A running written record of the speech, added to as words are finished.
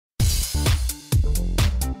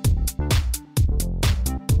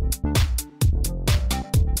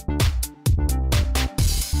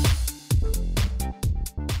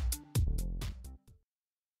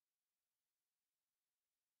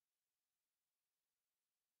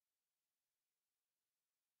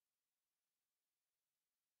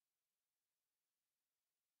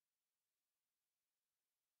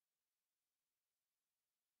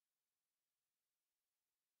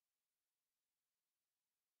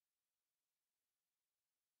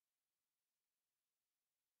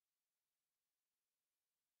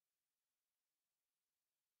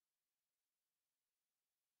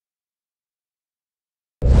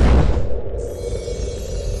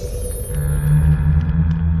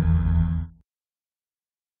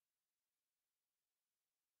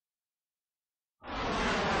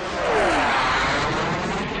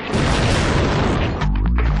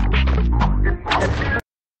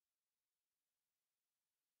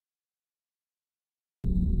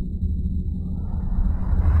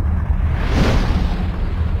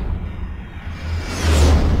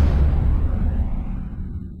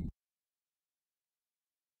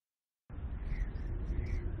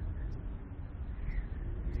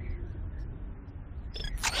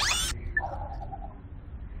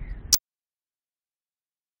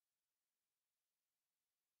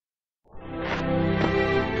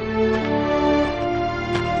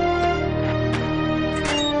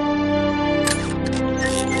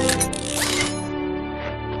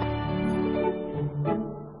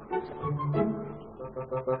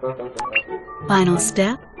Final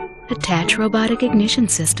step, attach robotic ignition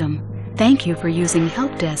system. Thank you for using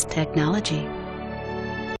help desk technology.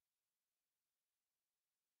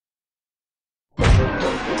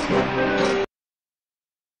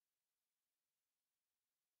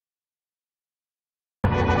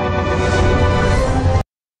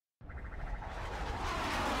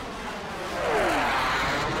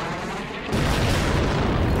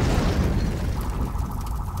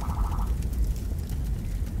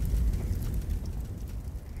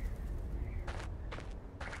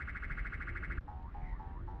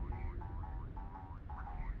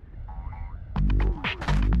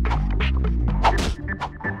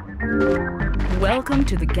 Welcome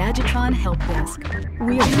to the Gadgetron Help Desk.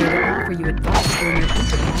 We are here to offer you advice during your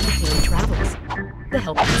interplanetary travels. The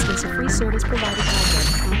Help Desk is a free service provided by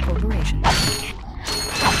Ratchet Corporation.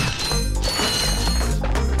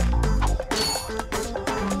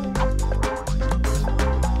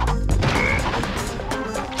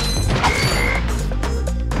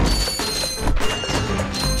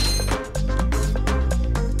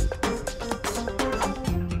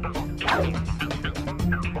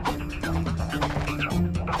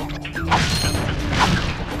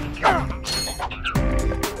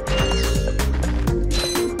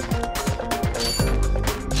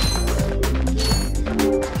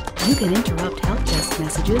 You can interrupt help desk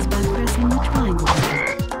messages by pressing the triangle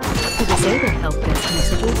button. To disable help desk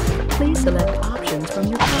messages, please select options from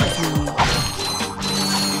your pause menu.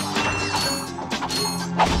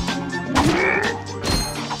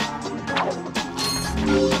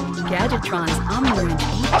 Gadgetron's OmniWrench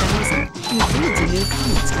 8000 includes a new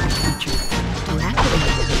comment style feature. To activate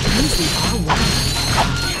it, use the R1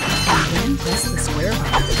 and then press the square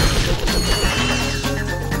button.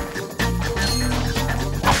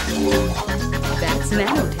 That's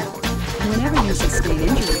nanotech. Whenever you sustain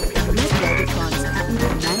injury, let Gadgetron's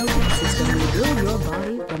patented nanotech system rebuild your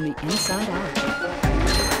body from the inside out.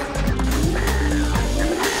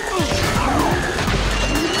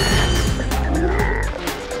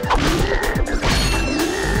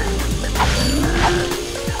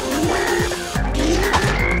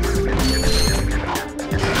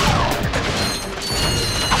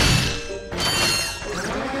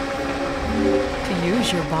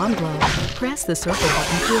 Your bomb glove, press the circle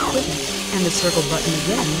button to equip it, and the circle button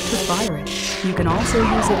again to fire it. You can also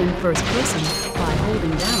use it in first person by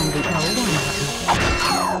holding down the L1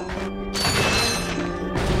 button.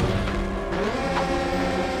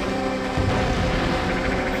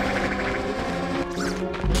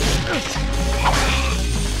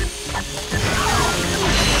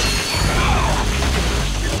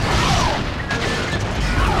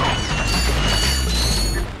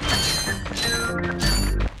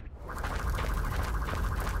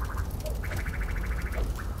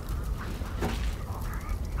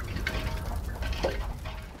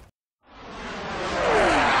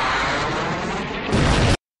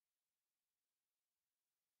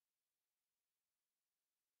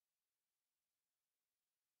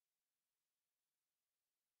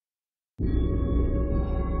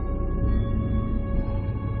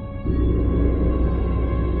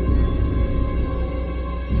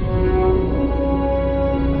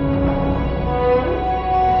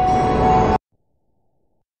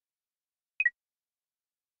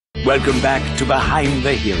 Welcome back to Behind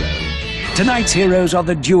the Hero. Tonight's heroes are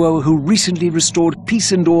the duo who recently restored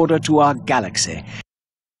peace and order to our galaxy.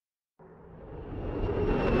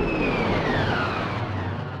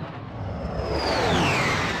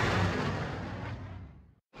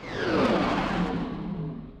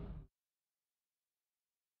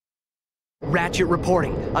 Ratchet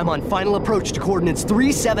reporting. I'm on final approach to coordinates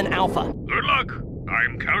 3-7 Alpha. Good luck.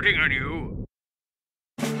 I'm counting on you.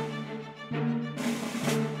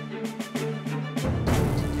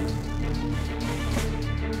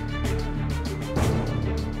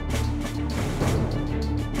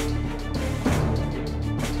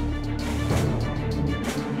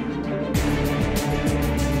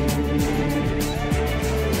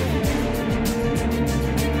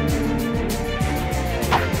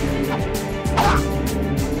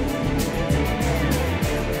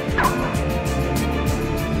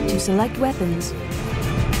 Select weapons.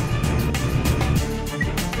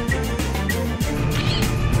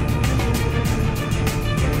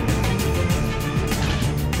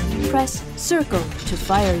 Press circle to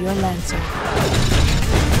fire your Lancer.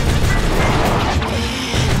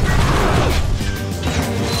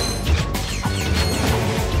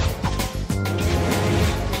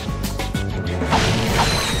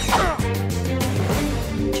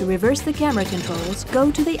 To reverse the camera controls,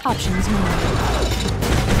 go to the options menu.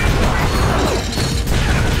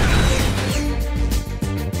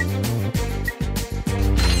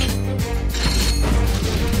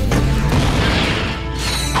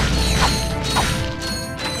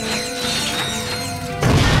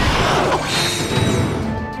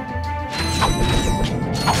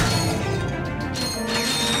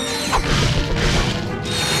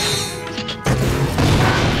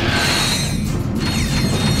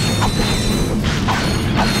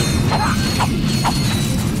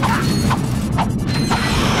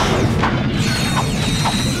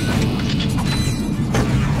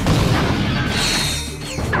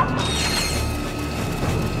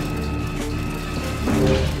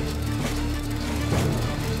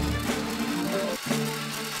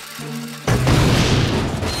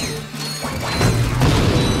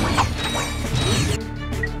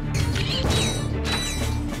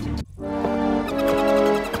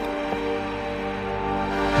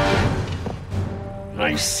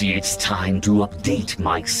 I see it's time to update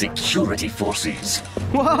my security forces.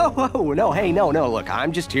 Whoa, no, hey, no, look,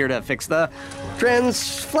 I'm just here to fix the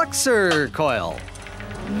transflexor coil.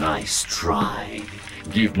 Nice try.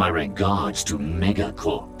 Give my regards to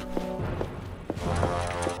Megacorp.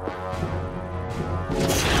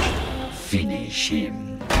 Finish him.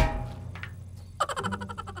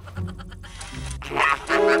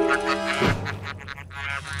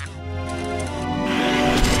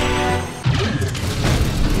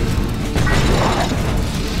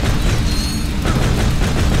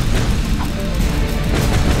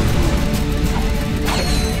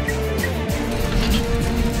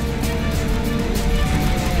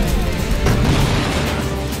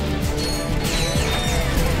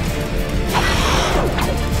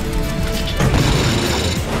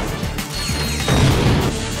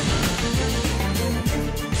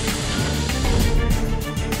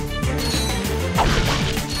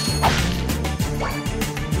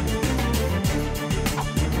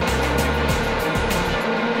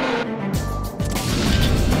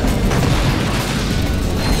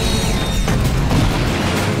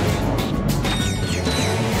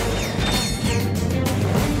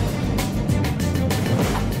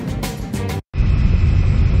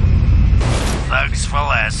 For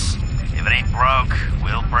less. If it ain't broke,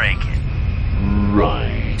 we'll break it.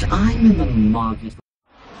 Right. I'm in the market.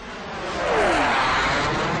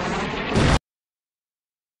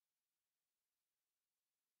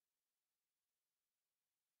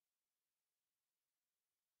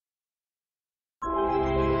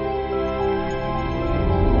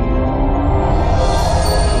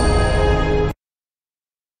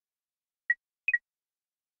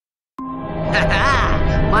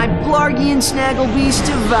 My Blargian Snagglebeast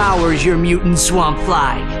devours your mutant swamp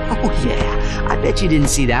fly. Oh yeah, I bet you didn't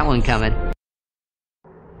see that one coming.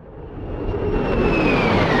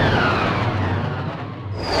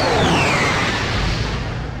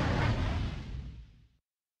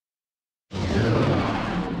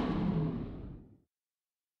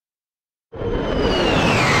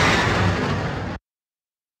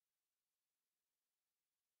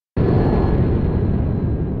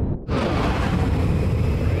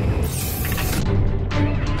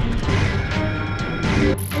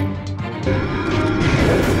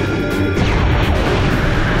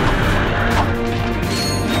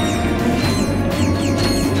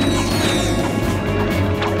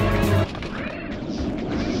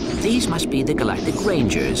 These must be the Galactic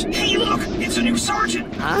Rangers. Hey, look! It's a new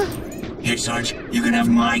sergeant! Huh? Hey, Sarge, you can have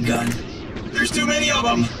my gun. There's too many of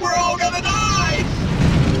them! We're all gonna die!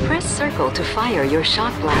 Press circle to fire your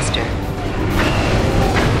shock blaster.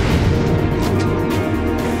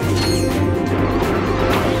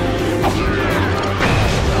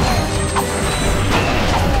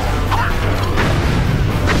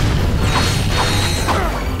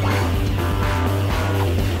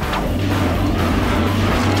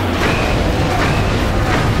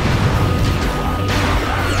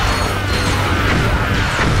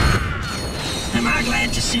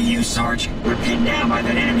 See you, Sarge. We're pinned down by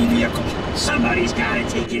that enemy vehicle. Somebody's gotta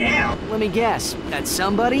take it out. Let me guess. That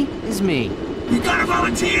somebody is me. You gotta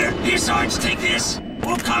volunteer. Here, Sarge, take this.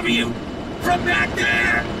 We'll cover you. From back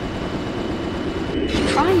there.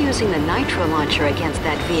 Try using the nitro launcher against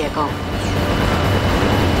that vehicle.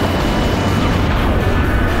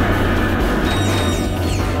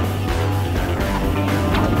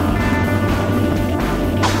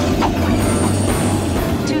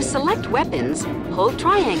 Select weapons, hold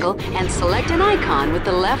triangle, and select an icon with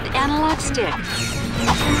the left analog stick.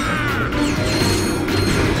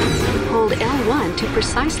 Hold L1 to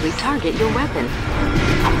precisely target your weapon.